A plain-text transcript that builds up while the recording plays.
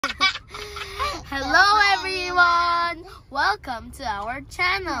Hello everyone! Welcome to our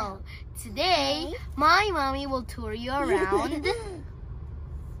channel. Today, my mommy will tour you around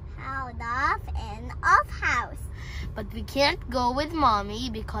out of and off house. But we can't go with mommy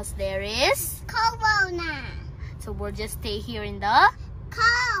because there is Corona. So we'll just stay here in the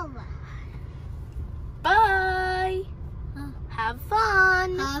Cove. Bye! Have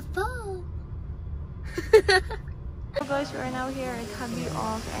fun! Have fun. So guys, we're now here at Hubby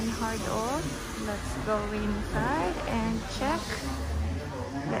Off and Hard Off. Let's go inside and check.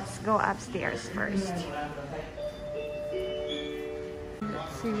 Let's go upstairs first.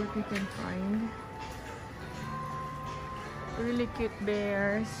 Let's see what we can find. Really cute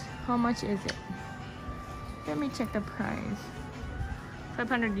bears. How much is it? Let me check the price.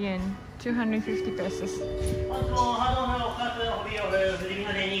 500 yen, 250 pesos.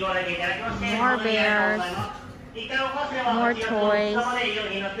 More bears. More toys,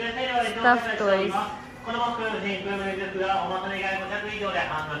 stuffed toys,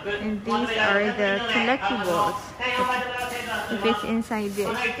 and these are the collectibles. If it's inside this,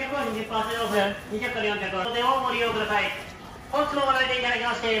 look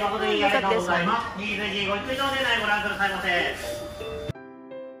at this one.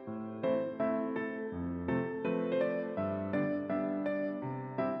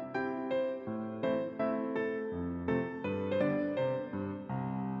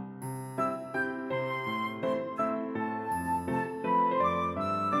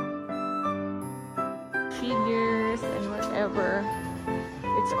 Figures and whatever,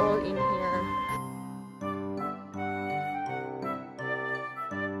 it's all in here.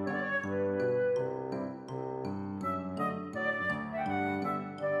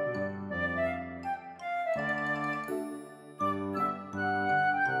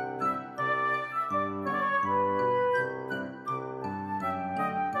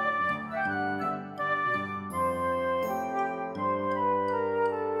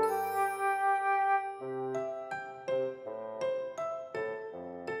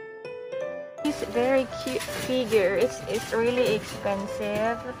 These very cute figures, it's really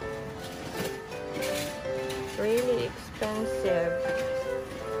expensive. Really expensive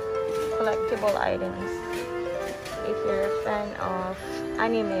collectible items. If you're a fan of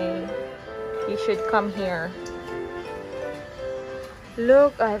anime, you should come here.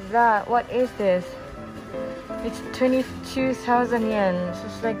 Look at that. What is this? It's 22,000 yen. So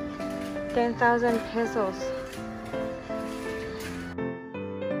it's like 10,000 pesos.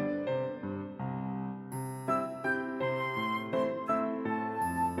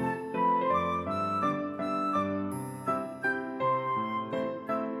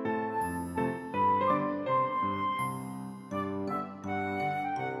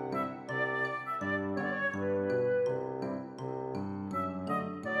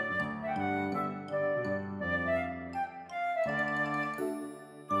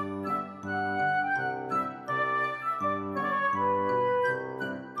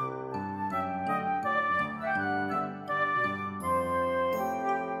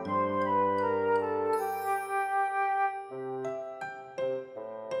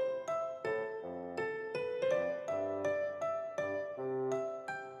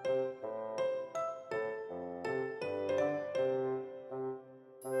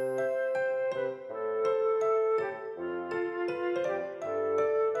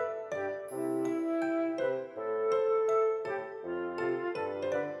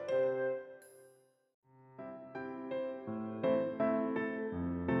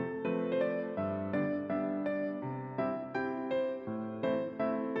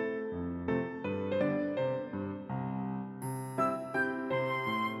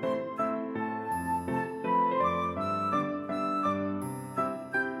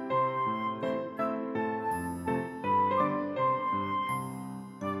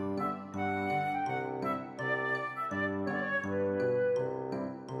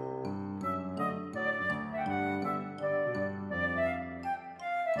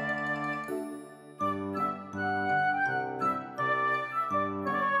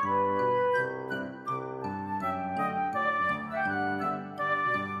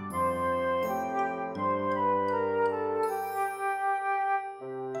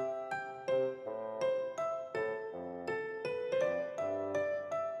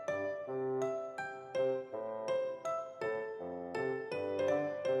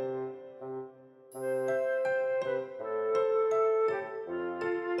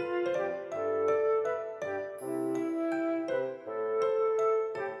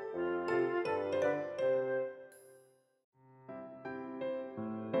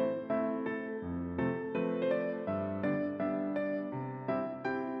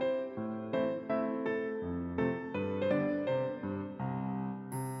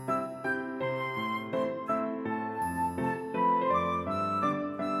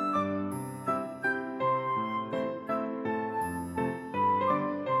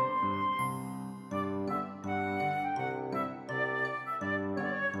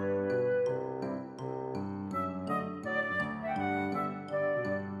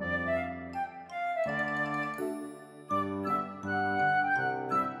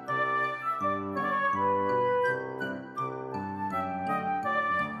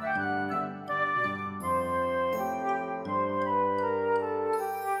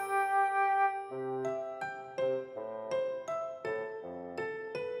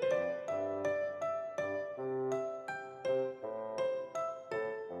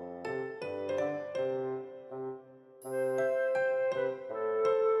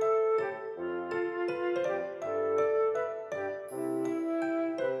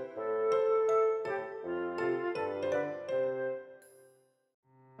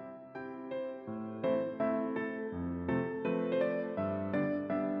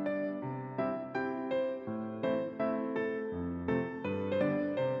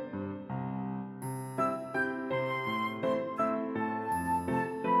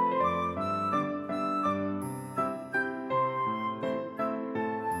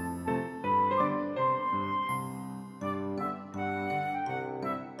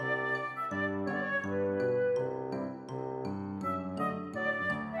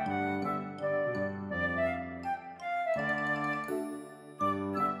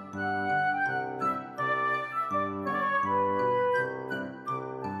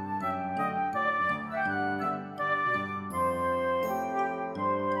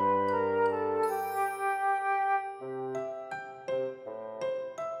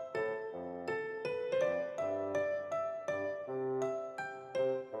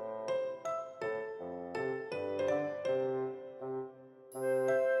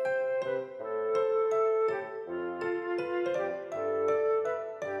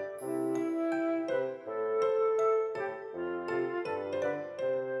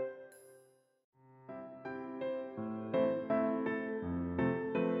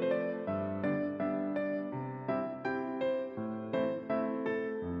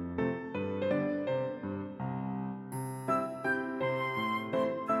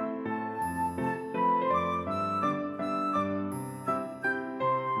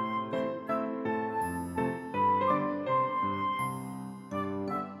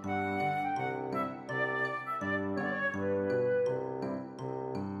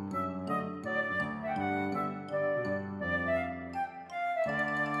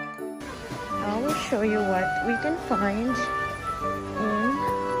 show you what we can find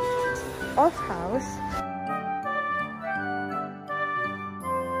in off house.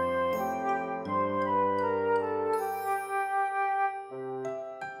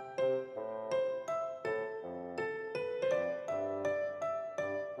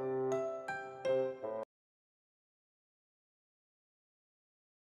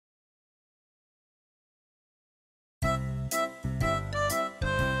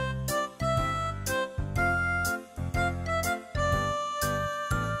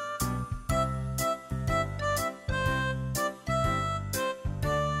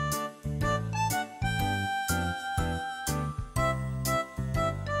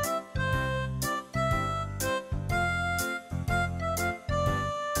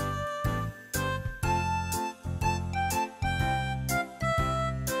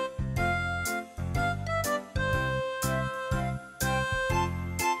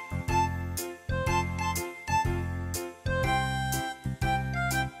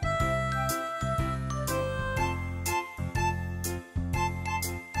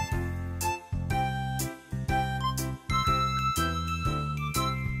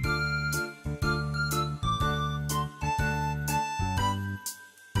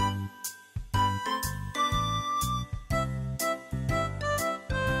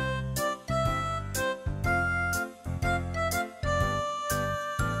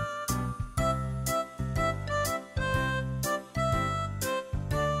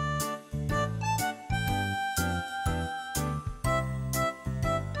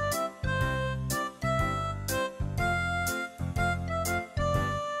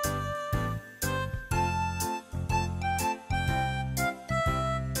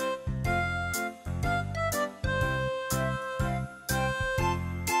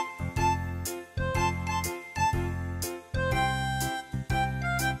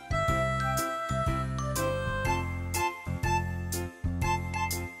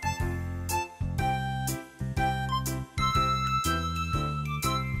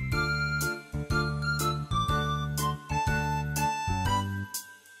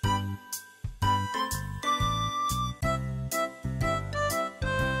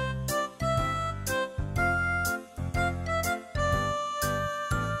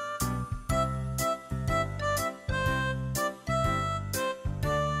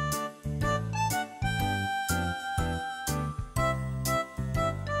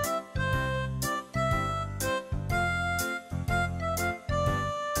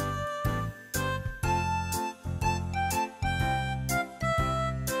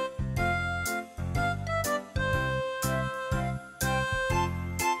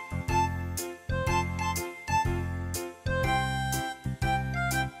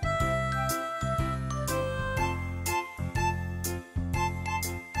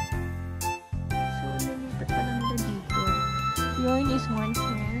 Yarn is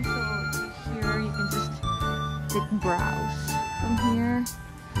 110, so here you can just click browse. From here,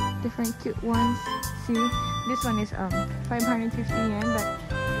 different cute ones. See, this one is 550 yen, but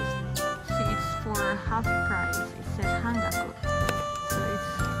see, it's for half price. It says hangaku, so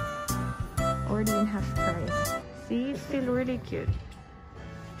it's already in half price. See, it's still really cute.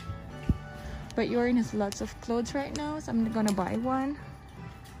 But Yarn has lots of clothes right now, so I'm gonna buy one.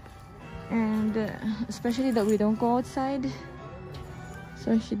 And especially that we don't go outside,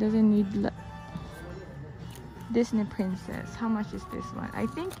 so she doesn't need Disney Princess. How much is this one? I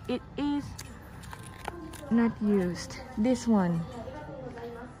think it is not used. This one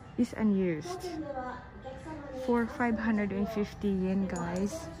is unused for 550 yen,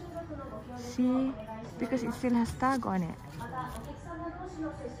 guys. See, because it still has tag on it.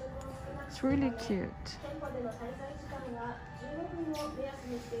 It's really cute.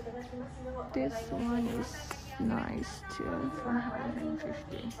 This one is nice too, for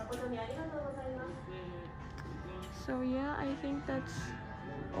 150. So yeah, I think that's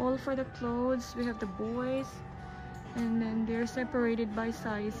all for the clothes. We have the boys, and then they're separated by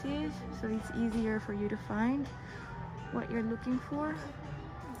sizes, so it's easier for you to find what you're looking for,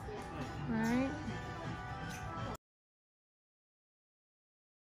 right?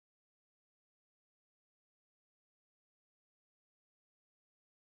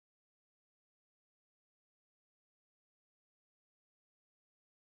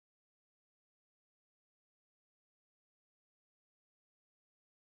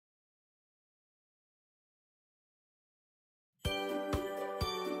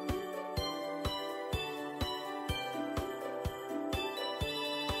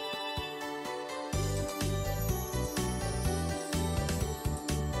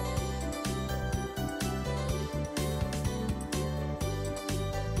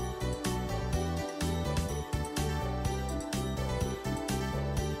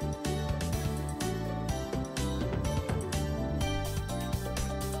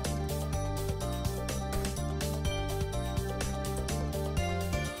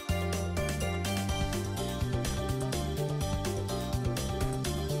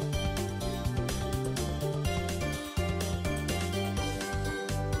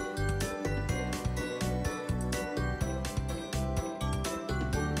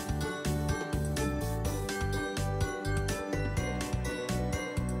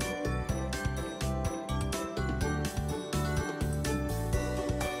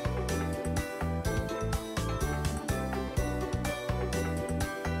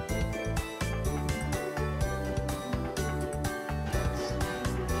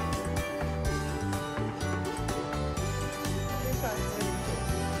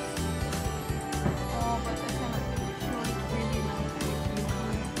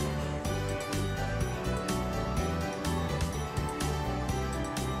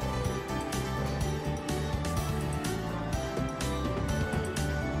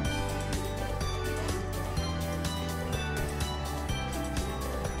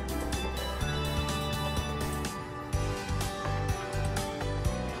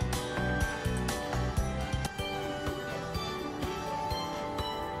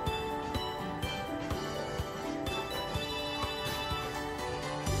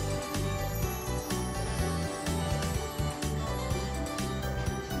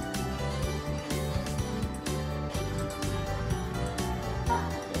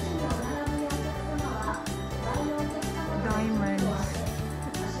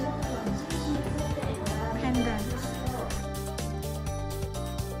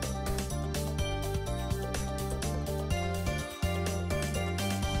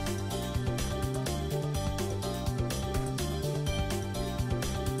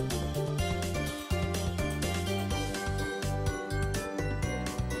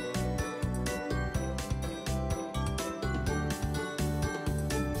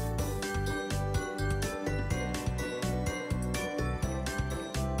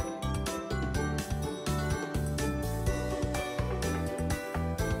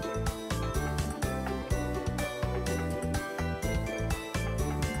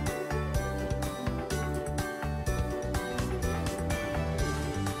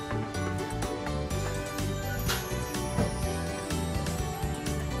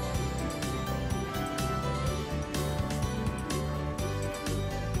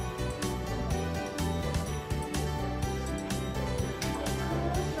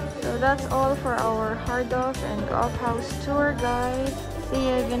 that's all for our hard off and off house tour, guys. See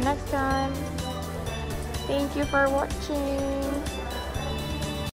you again next time. Thank you for watching.